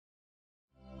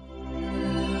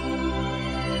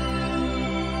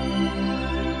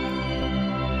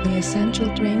The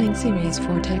essential training series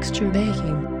for texture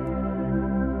baking.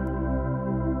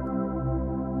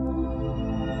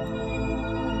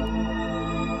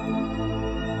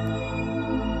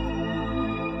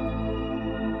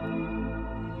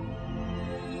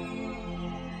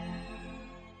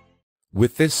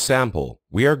 With this sample,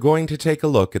 we are going to take a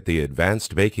look at the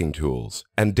advanced baking tools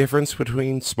and difference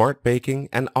between smart baking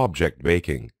and object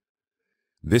baking.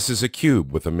 This is a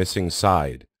cube with a missing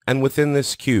side, and within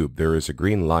this cube there is a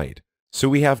green light, so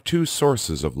we have two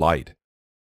sources of light.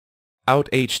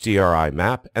 OutHDRI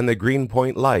map and the green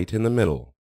point light in the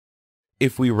middle.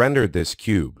 If we rendered this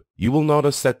cube, you will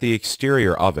notice that the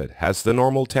exterior of it has the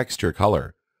normal texture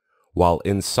color, while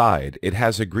inside it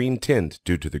has a green tint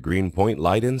due to the green point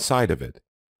light inside of it.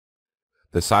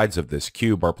 The sides of this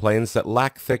cube are planes that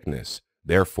lack thickness,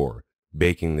 therefore,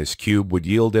 baking this cube would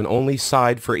yield an only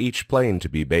side for each plane to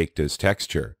be baked as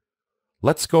texture.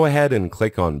 Let's go ahead and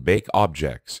click on Bake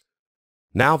Objects.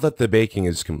 Now that the baking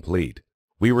is complete,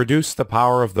 we reduce the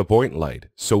power of the point light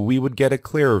so we would get a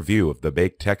clearer view of the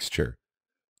baked texture.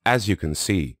 As you can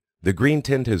see, the green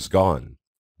tint is gone.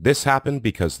 This happened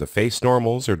because the face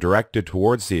normals are directed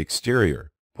towards the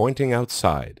exterior, pointing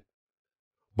outside.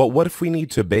 But what if we need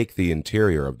to bake the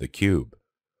interior of the cube?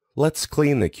 Let's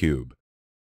clean the cube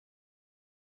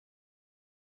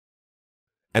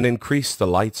and increase the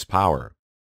light's power.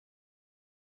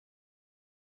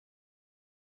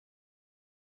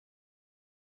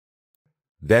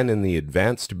 Then in the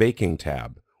Advanced Baking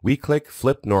tab, we click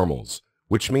Flip Normals,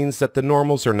 which means that the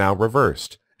normals are now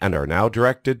reversed and are now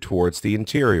directed towards the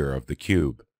interior of the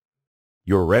cube.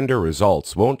 Your render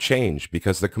results won't change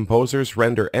because the Composer's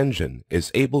render engine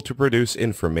is able to produce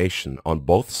information on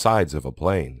both sides of a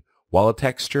plane, while a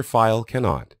texture file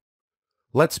cannot.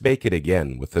 Let's bake it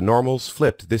again with the normals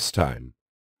flipped this time.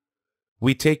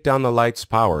 We take down the light's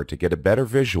power to get a better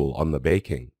visual on the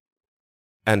baking.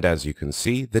 And as you can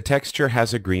see, the texture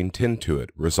has a green tint to it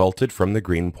resulted from the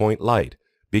green point light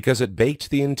because it baked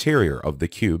the interior of the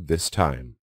cube this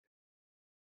time.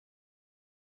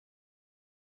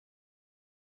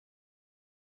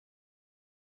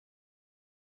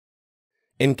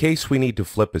 In case we need to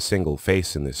flip a single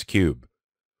face in this cube,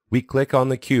 we click on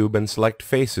the cube and select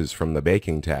Faces from the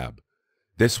Baking tab.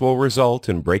 This will result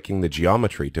in breaking the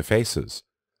geometry to faces.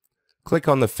 Click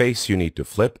on the face you need to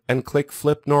flip and click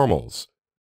Flip Normals.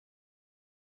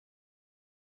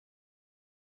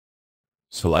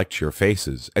 Select your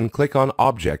faces and click on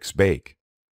Objects Bake.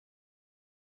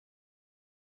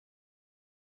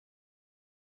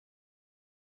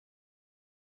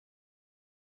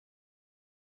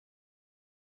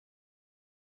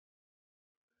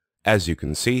 As you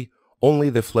can see, only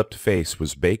the flipped face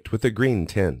was baked with a green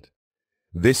tint.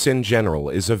 This in general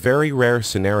is a very rare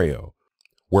scenario,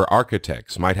 where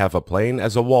architects might have a plane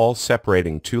as a wall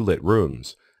separating two lit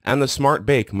rooms, and the smart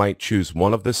bake might choose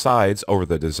one of the sides over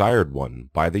the desired one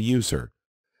by the user.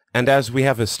 And as we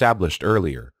have established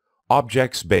earlier,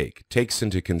 Objects Bake takes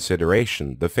into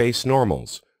consideration the face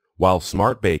normals, while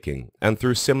smart baking and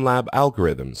through SimLab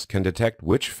algorithms can detect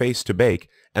which face to bake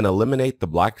and eliminate the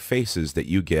black faces that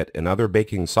you get in other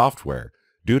baking software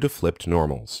due to flipped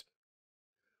normals.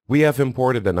 We have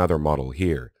imported another model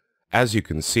here. As you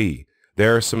can see,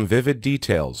 there are some vivid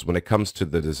details when it comes to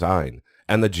the design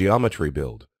and the geometry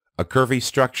build. A curvy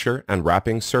structure and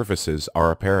wrapping surfaces are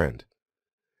apparent.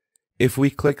 If we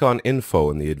click on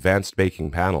Info in the Advanced Baking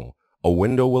panel, a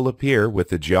window will appear with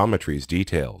the geometry's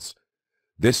details.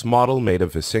 This model made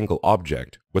of a single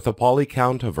object with a poly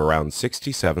count of around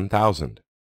 67,000.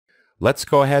 Let's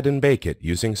go ahead and bake it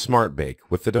using Smart Bake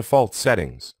with the default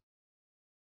settings.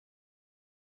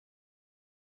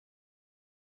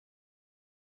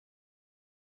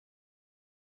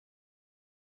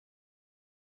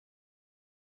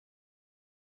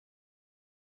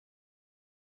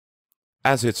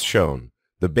 As it's shown,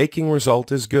 the baking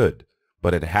result is good,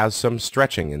 but it has some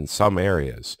stretching in some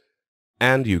areas,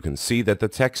 and you can see that the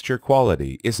texture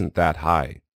quality isn't that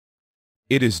high.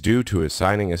 It is due to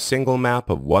assigning a single map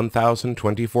of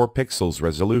 1024 pixels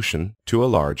resolution to a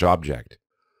large object.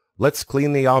 Let's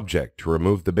clean the object to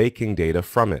remove the baking data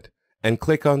from it, and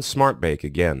click on Smart Bake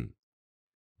again.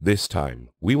 This time,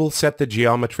 we will set the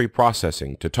geometry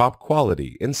processing to top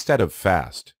quality instead of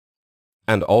fast,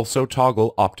 and also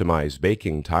toggle Optimize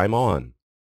Baking Time on.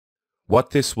 What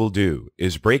this will do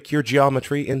is break your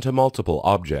geometry into multiple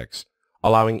objects,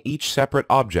 allowing each separate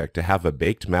object to have a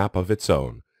baked map of its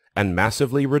own, and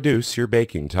massively reduce your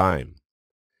baking time.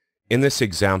 In this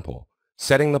example,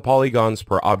 setting the polygons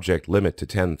per object limit to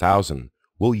 10,000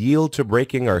 will yield to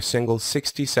breaking our single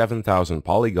 67,000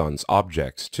 polygons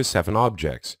objects to 7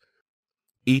 objects.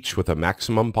 each with a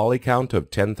maximum poly count of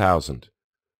 10,000.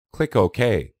 Click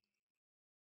OK.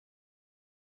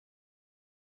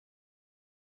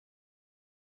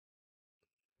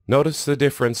 Notice the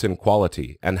difference in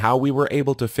quality and how we were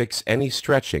able to fix any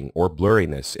stretching or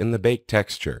blurriness in the baked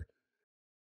texture.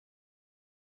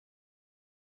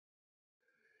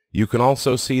 You can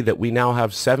also see that we now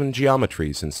have 7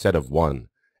 geometries instead of 1,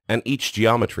 and each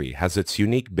geometry has its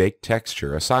unique baked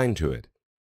texture assigned to it.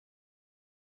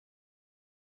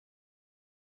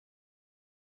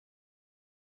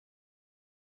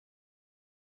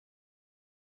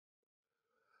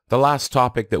 The last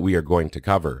topic that we are going to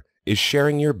cover is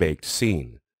sharing your baked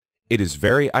scene. It is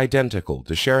very identical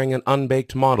to sharing an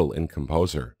unbaked model in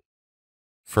Composer.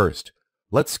 First,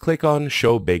 let's click on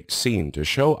Show Baked Scene to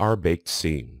show our baked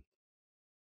scene.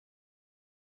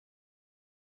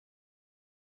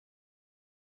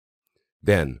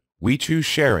 Then, we choose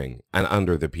Sharing, and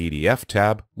under the PDF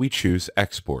tab, we choose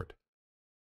Export.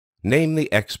 Name the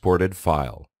exported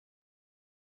file.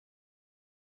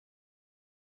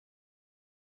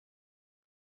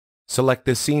 Select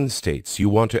the scene states you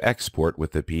want to export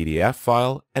with the PDF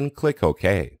file and click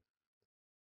OK.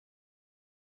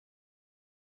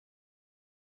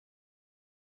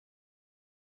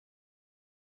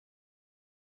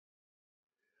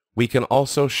 We can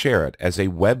also share it as a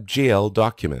WebGL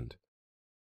document.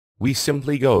 We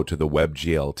simply go to the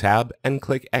WebGL tab and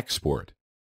click Export.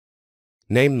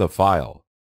 Name the file.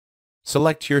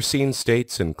 Select your scene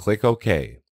states and click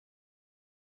OK.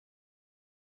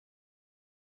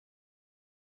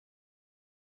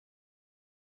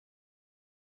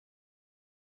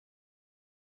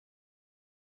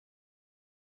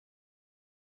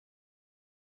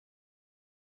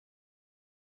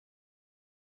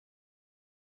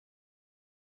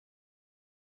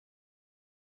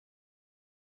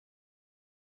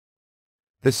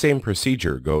 The same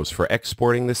procedure goes for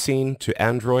exporting the scene to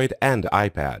Android and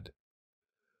iPad.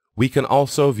 We can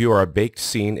also view our baked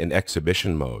scene in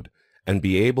exhibition mode and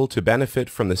be able to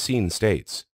benefit from the scene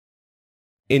states.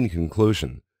 In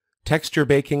conclusion, texture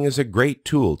baking is a great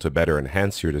tool to better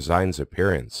enhance your design's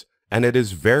appearance, and it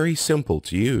is very simple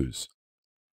to use.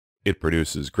 It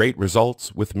produces great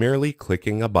results with merely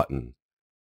clicking a button.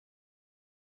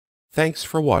 Thanks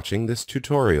for watching this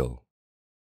tutorial.